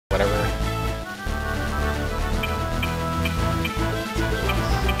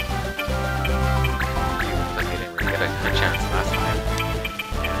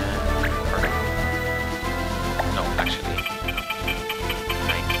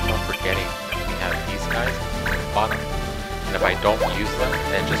guys at the bottom. And if I don't use them,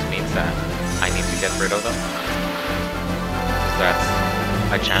 then it just means that I need to get rid of them. So that's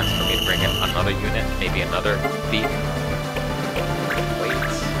a chance for me to bring in another unit, maybe another thief. Wait.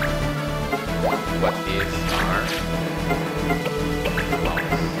 What these are?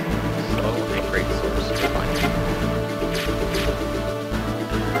 Slow and great source. Fine.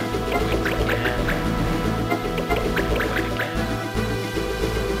 Wait again. Wait again.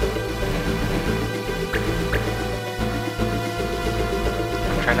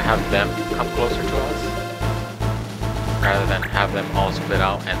 I'm trying to have them come closer to us, rather than have them all split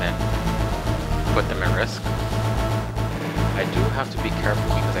out and then put them at risk. I do have to be careful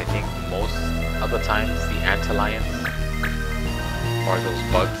because I think most of the times the Antlions, or those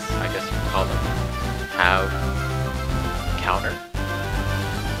bugs, I guess you could call them, have counter.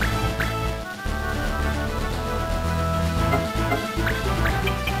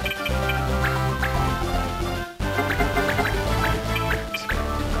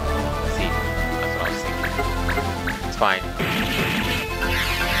 See, that's what I was thinking. It's fine.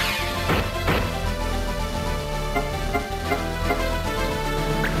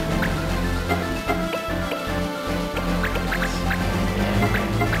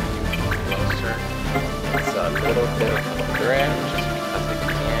 Little bit of a threat just because it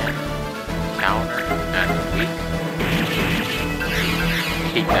can counter and weak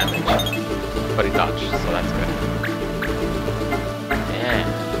heat damage, but he dodged, so that's good. And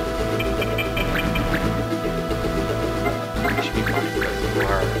you should be fine because you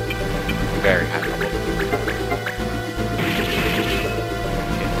are very high level.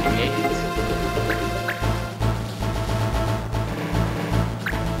 58.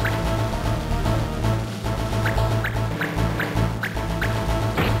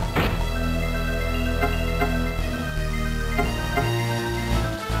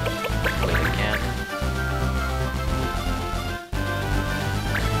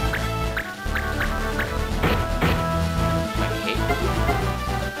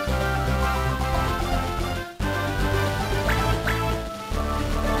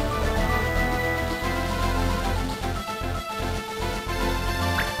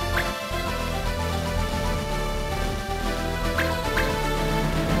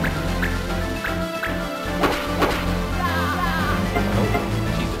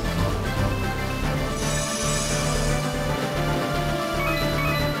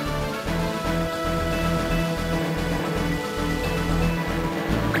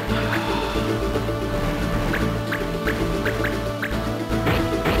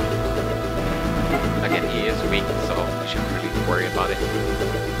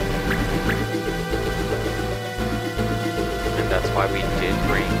 Why we did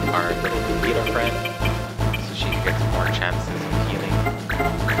bring our little healer friend, so she gets more chances of healing.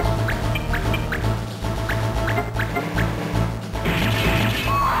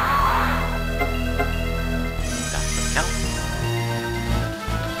 That's the count.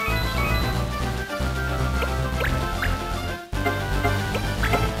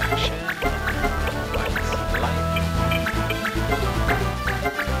 Action. Light.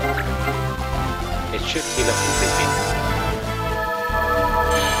 It should heal up completely.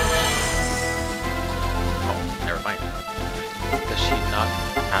 Does she not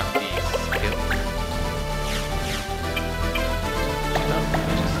have the skill? She does.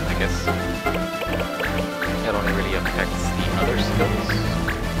 I guess it only really affects the other skills.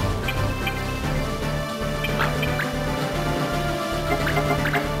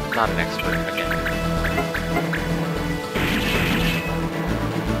 Not an expert again.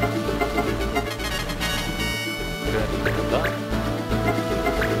 Good luck.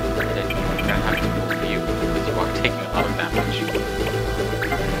 And then you're gonna have to move you because you are taking a lot of damage.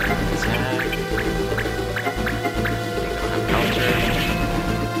 Attack. They don't have counter.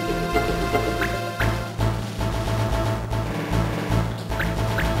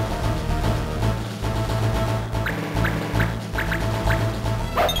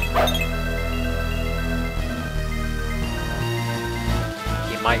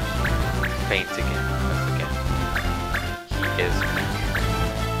 He might faint again, because again, he is weak.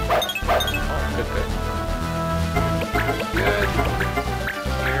 Oh, good, good. Good.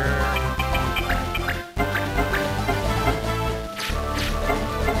 Here. Secure.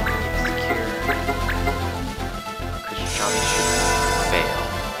 Kashami should fail.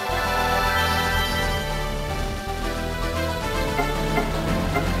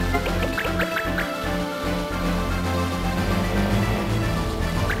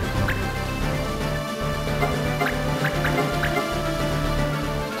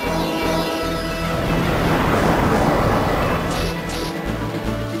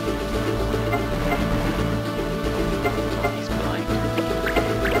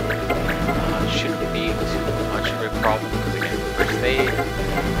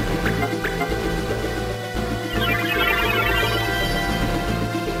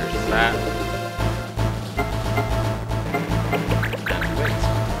 that. And wait.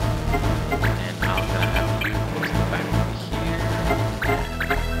 And I'm gonna have you close the back over here.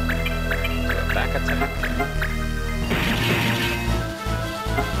 Do a back attack.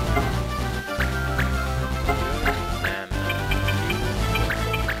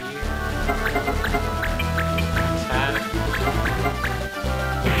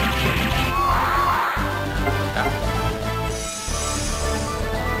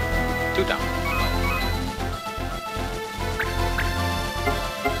 Two down.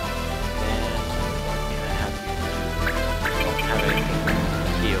 Then I have you don't have anything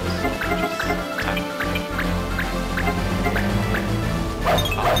heals, just attack.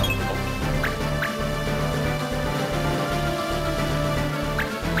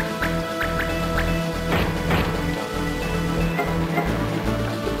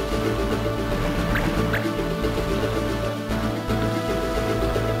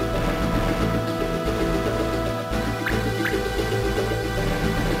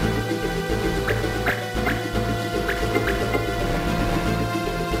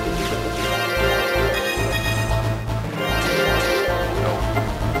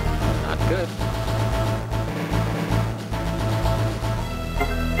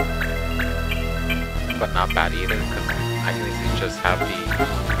 But not bad either, because I can easily just have the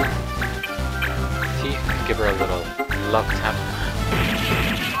teeth give her a little love tap.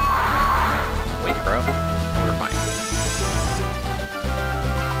 Wait, bro, we're fine.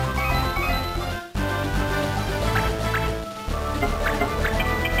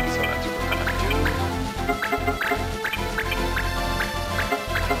 So that's what we're gonna do.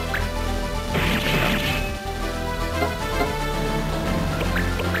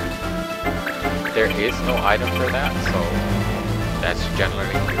 There is no item for that, so that's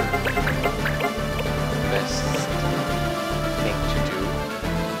generally your best thing to do.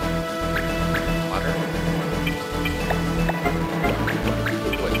 Water.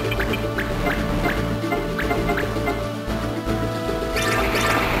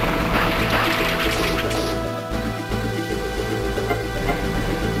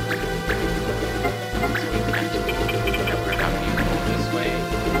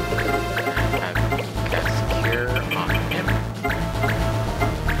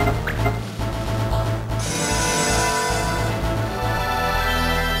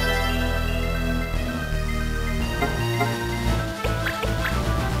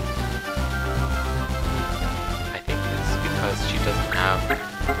 She doesn't have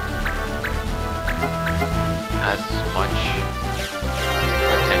as much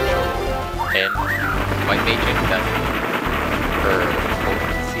potential in White Maging that her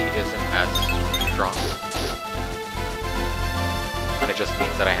potency isn't as strong. And it just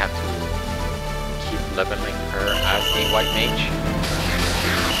means that I have to keep leveling her as a White Mage.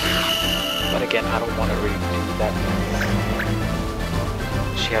 But again, I don't want to really do that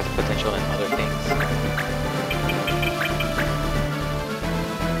because she has potential in other things.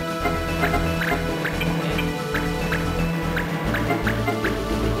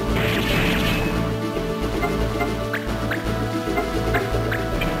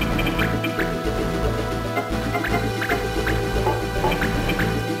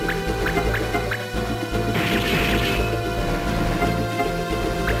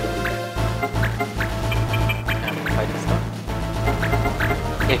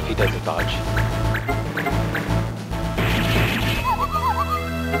 If he does a dodge.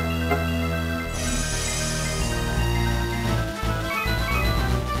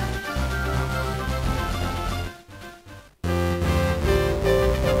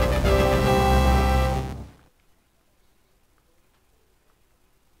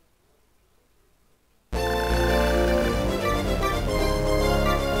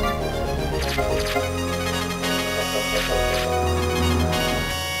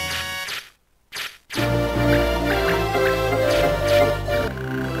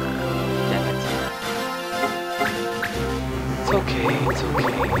 It's okay.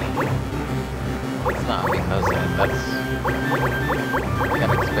 It's not because that's... I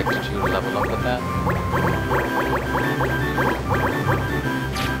can't expect you to level up with that.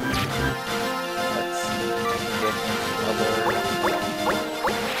 Let's get other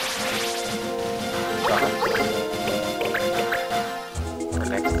jobs. For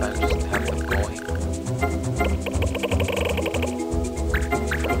next time, just have them going.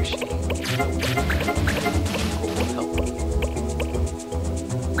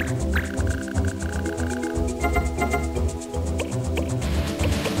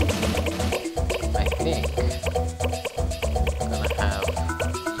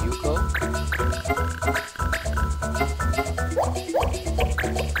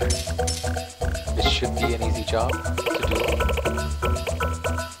 should be an easy job to do.